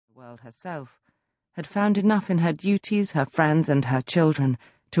world herself, had found enough in her duties, her friends, and her children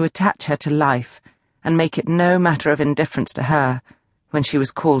to attach her to life and make it no matter of indifference to her when she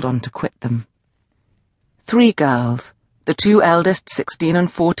was called on to quit them. 3 girls, the 2 eldest, 16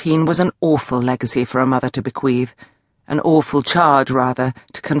 and 14, was an awful legacy for a mother to bequeath, an awful charge, rather,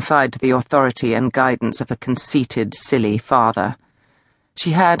 to confide to the authority and guidance of a conceited, silly father.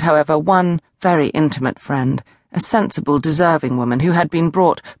 She had, however, one very intimate friend, a sensible, deserving woman who had been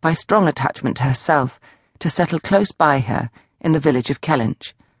brought by strong attachment to herself to settle close by her in the village of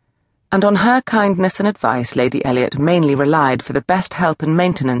Kellynch, and on her kindness and advice Lady Elliot mainly relied for the best help and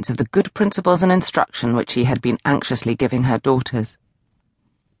maintenance of the good principles and instruction which she had been anxiously giving her daughters.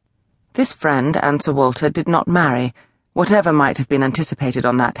 This friend and Sir Walter did not marry, whatever might have been anticipated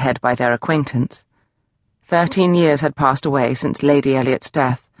on that head by their acquaintance. 13 years had passed away since Lady Elliot's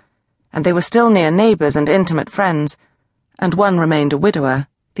death, and they were still near neighbours and intimate friends, and one remained a widower,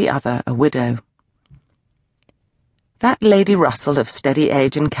 the other a widow. That Lady Russell, of steady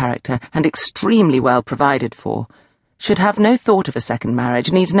age and character, and extremely well provided for, should have no thought of a second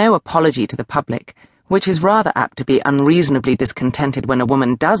marriage, needs no apology to the public, which is rather apt to be unreasonably discontented when a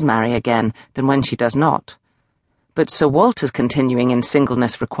woman does marry again than when she does not. But Sir Walter's continuing in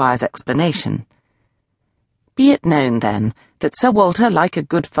singleness requires explanation. Be it known, then, that Sir Walter, like a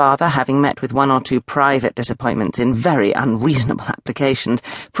good father, having met with 1 or 2 private disappointments in very unreasonable applications,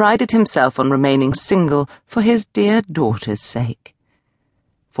 prided himself on remaining single for his dear daughter's sake.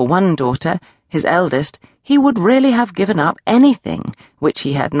 For one daughter, his eldest, he would really have given up anything which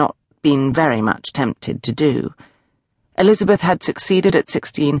he had not been very much tempted to do. Elizabeth had succeeded at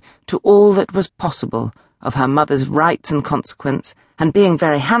 16 to all that was possible of her mother's rights and consequence, and being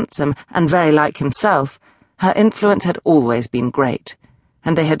very handsome and very like himself, her influence had always been great,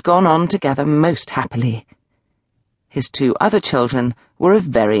 and they had gone on together most happily. His 2 other children were of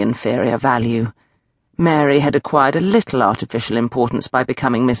very inferior value. Mary had acquired a little artificial importance by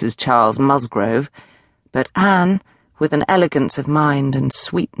becoming Mrs. Charles Musgrove, but Anne, with an elegance of mind and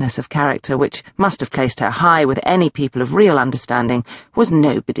sweetness of character which must have placed her high with any people of real understanding, was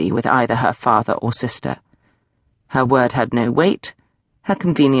nobody with either her father or sister. Her word had no weight, her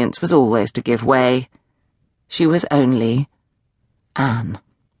convenience was always to give way. She was only Anne.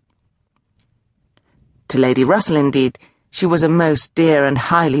 To Lady Russell, indeed, she was a most dear and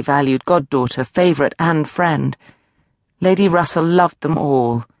highly valued goddaughter, favourite and friend. Lady Russell loved them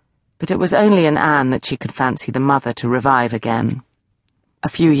all, but it was only in Anne that she could fancy the mother to revive again. A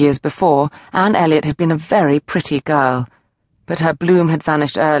few years before, Anne Elliot had been a very pretty girl, but her bloom had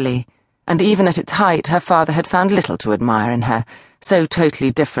vanished early, and even at its height her father had found little to admire in her, so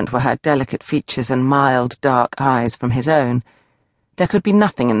totally different were her delicate features and mild, dark eyes from his own. There could be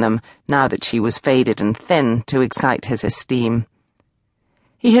nothing in them, now that she was faded and thin, to excite his esteem.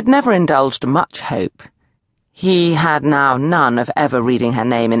 He had never indulged much hope. He had now none of ever reading her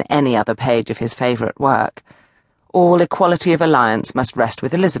name in any other page of his favourite work. All equality of alliance must rest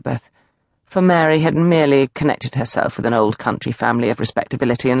with Elizabeth, for Mary had merely connected herself with an old country family of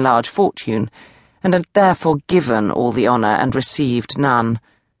respectability and large fortune, and had therefore given all the honour and received none.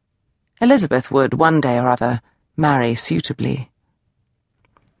 Elizabeth would, one day or other, marry suitably.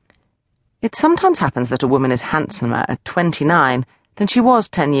 It sometimes happens that a woman is handsomer at 29 than she was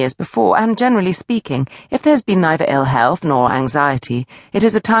 10 years before, and, generally speaking, if there has been neither ill health nor anxiety, it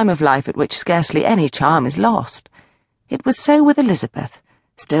is a time of life at which scarcely any charm is lost. It was so with Elizabeth,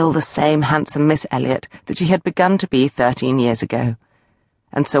 still the same handsome Miss Elliot that she had begun to be 13 years ago.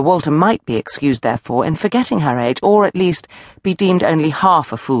 And Sir Walter might be excused, therefore, in forgetting her age, or at least be deemed only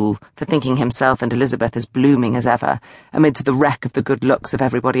half a fool for thinking himself and Elizabeth as blooming as ever, amidst the wreck of the good looks of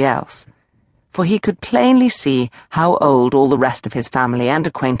everybody else. For he could plainly see how old all the rest of his family and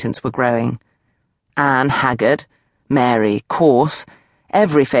acquaintance were growing. Anne haggard, Mary coarse,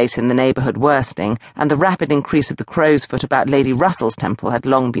 every face in the neighbourhood worsting, and the rapid increase of the crow's foot about Lady Russell's temple had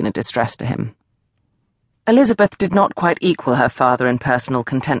long been a distress to him. Elizabeth did not quite equal her father in personal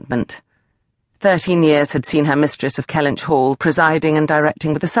contentment. 13 years had seen her mistress of Kellynch Hall, presiding and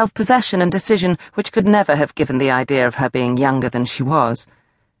directing with a self-possession and decision which could never have given the idea of her being younger than she was.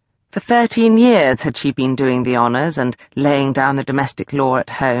 For 13 years had she been doing the honours and laying down the domestic law at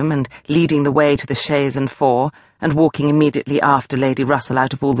home and leading the way to the chaise and four and walking immediately after Lady Russell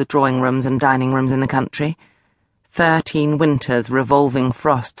out of all the drawing-rooms and dining-rooms in the country. 13 winters' revolving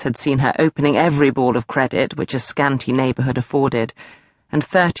frosts had seen her opening every ball of credit which a scanty neighbourhood afforded, and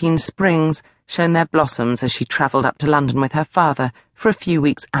 13 springs shone their blossoms as she travelled up to London with her father for a few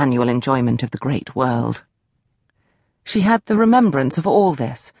weeks' annual enjoyment of the great world. She had the remembrance of all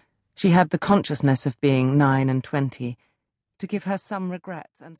this. She had the consciousness of being 29, to give her some regrets and